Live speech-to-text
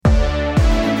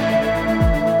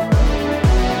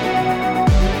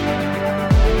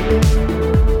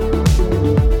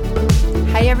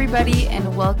everybody,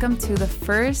 and welcome to the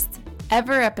first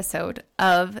ever episode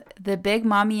of the Big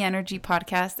Mommy Energy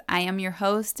Podcast. I am your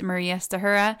host, Maria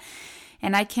Stahura,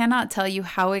 and I cannot tell you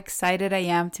how excited I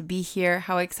am to be here,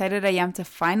 how excited I am to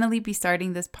finally be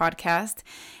starting this podcast.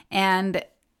 And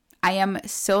I am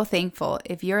so thankful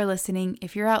if you're listening,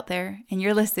 if you're out there and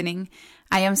you're listening.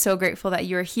 I am so grateful that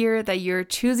you're here, that you're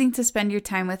choosing to spend your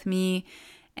time with me,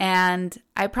 and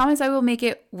I promise I will make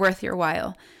it worth your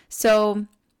while. So,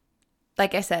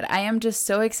 like I said, I am just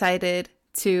so excited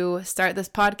to start this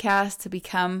podcast, to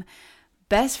become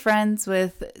best friends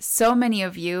with so many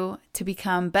of you, to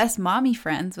become best mommy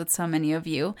friends with so many of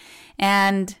you.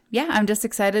 And yeah, I'm just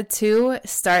excited to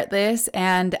start this.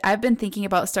 And I've been thinking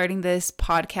about starting this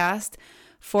podcast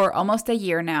for almost a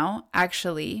year now,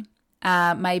 actually.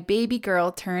 My baby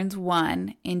girl turns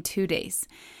 1 in 2 days.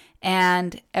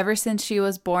 And ever since she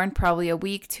was born, probably a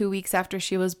week, 2 weeks after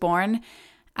she was born,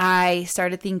 I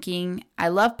started thinking, I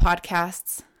love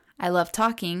podcasts. I love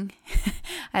talking.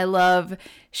 I love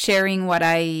sharing what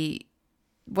I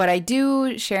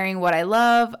do, sharing what I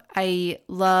love. I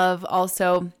love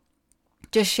also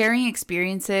just sharing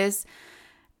experiences.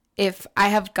 If I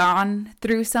have gone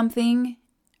through something,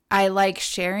 I like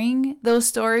sharing those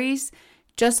stories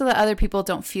just so that other people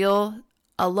don't feel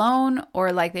alone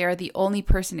or like they are the only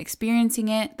person experiencing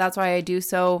it. That's why I do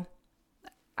so,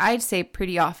 I'd say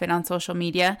pretty often on social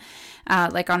media,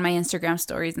 like on my Instagram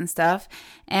stories and stuff.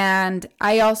 And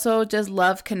I also just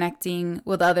love connecting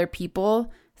with other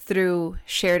people through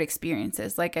shared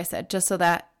experiences, like I said, just so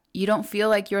that you don't feel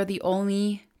like you're the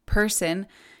only person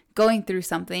going through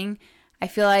something. I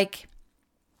feel like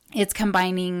it's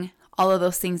combining all of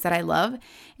those things that I love.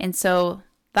 And so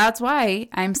that's why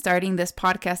I'm starting this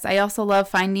podcast. I also love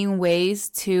finding ways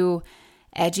to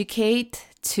educate,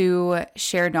 to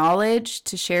share knowledge,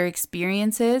 to share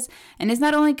experiences. And it's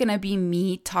not only going to be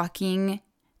me talking.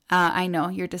 I know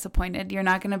you're disappointed. You're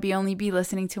not going to only be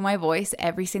listening to my voice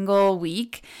every single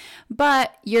week,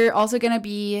 but you're also going to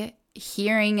be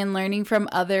hearing and learning from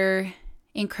other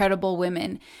incredible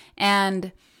women.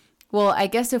 And well, I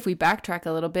guess if we backtrack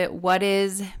a little bit, what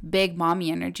is big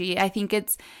mommy energy? I think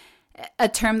it's a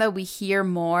term that we hear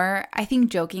more, I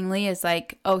think jokingly, is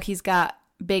like, oh, he's got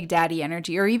big daddy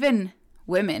energy, or even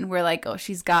women, we're like, oh,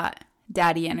 she's got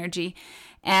daddy energy.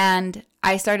 And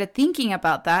I started thinking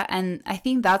about that. And I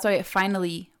think that's why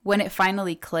when it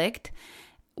finally clicked,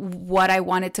 what I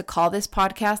wanted to call this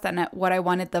podcast and what I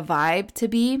wanted the vibe to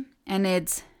be. And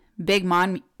it's big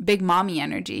mommy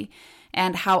energy.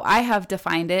 And how I have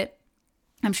defined it,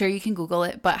 I'm sure you can Google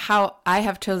it, but how I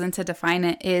have chosen to define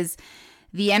it is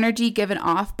the energy given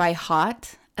off by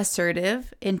hot,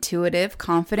 assertive, intuitive,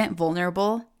 confident,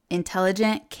 vulnerable,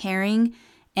 intelligent, caring,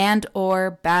 and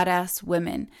or badass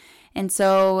women. And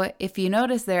so if you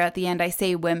notice there at the end, I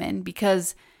say women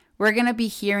because we're going to be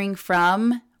hearing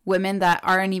from women that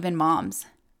aren't even moms,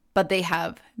 but they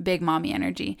have big mommy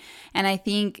energy. And I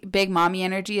think big mommy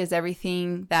energy is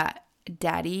everything that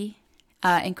daddy,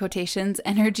 in quotations,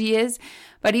 energy is,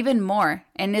 but even more.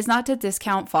 And it's not to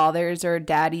discount fathers or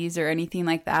daddies or anything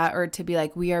like that, or to be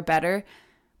like, we are better.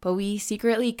 But we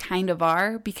secretly kind of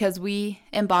are, because we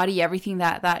embody everything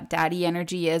that daddy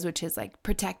energy is, which is like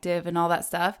protective and all that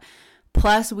stuff.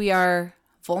 Plus, we are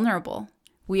vulnerable.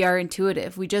 We are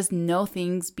intuitive. We just know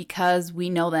things because we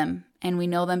know them. And we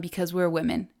know them because we're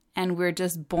women. And we're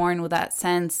just born with that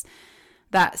sense,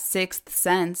 that sixth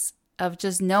sense of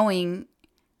just knowing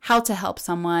how to help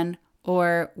someone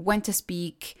or when to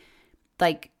speak,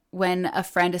 like when a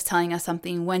friend is telling us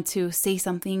something, when to say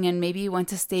something, and maybe when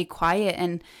to stay quiet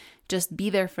and just be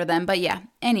there for them. But yeah,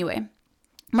 anyway,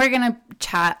 we're going to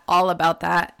chat all about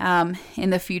that in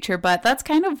the future. But that's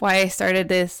kind of why I started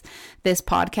this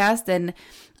podcast,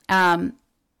 and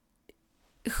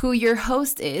who your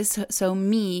host is. So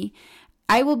me,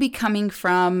 I will be coming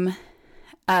from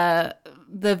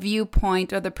the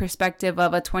viewpoint or the perspective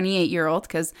of a 28-year-old,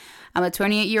 because I'm a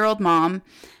 28-year-old mom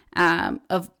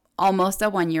of almost a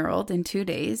 1-year-old in 2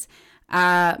 days.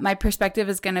 My perspective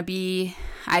is going to be,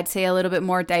 I'd say, a little bit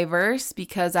more diverse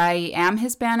because I am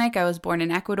Hispanic. I was born in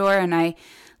Ecuador and I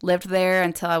lived there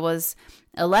until I was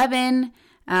 11.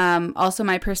 Also,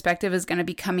 my perspective is going to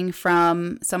be coming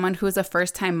from someone who is a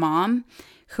first-time mom,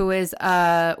 who is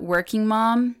a working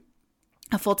mom,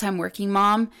 a full-time working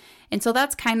mom. And so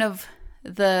that's kind of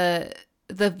the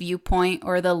viewpoint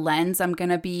or the lens I'm going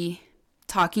to be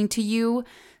talking to you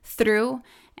through.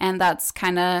 And that's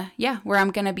kind of, where I'm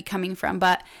going to be coming from.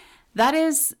 But that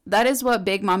is what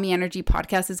Big Mommy Energy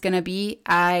Podcast is going to be.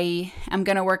 I am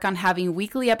going to work on having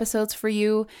weekly episodes for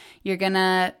you. You're going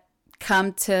to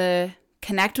come to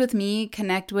connect with me,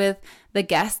 connect with the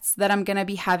guests that I'm going to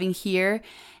be having here.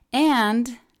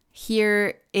 And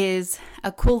here is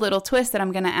a cool little twist that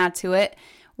I'm going to add to it.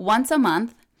 Once a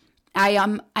month,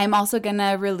 I'm also going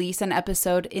to release an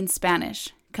episode in Spanish,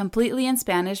 completely in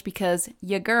Spanish, because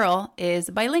your girl is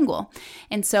bilingual.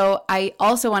 And so I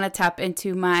also want to tap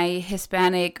into my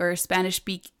Hispanic or Spanish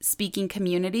speaking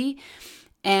community.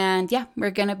 And yeah,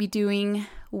 we're going to be doing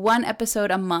one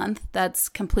episode a month that's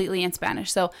completely in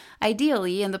Spanish. So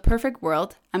ideally, in the perfect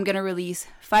world, I'm going to release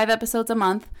 5 episodes a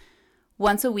month,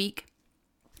 once a week.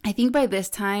 I think by this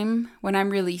time, when I'm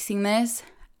releasing this,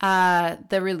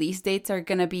 the release days are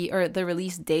going to be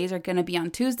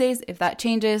on Tuesdays. If that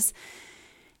changes,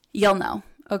 you'll know.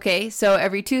 Okay, so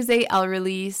every Tuesday, I'll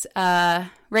release a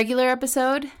regular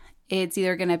episode. It's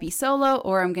either going to be solo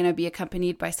or I'm going to be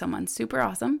accompanied by someone super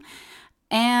awesome.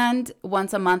 And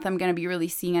once a month, I'm going to be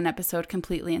releasing an episode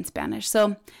completely in Spanish.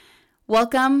 So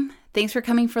welcome. Thanks for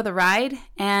coming for the ride.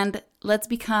 And let's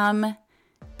become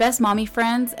best mommy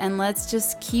friends, and let's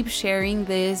just keep sharing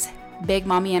this big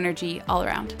mommy energy all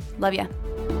around. Love ya.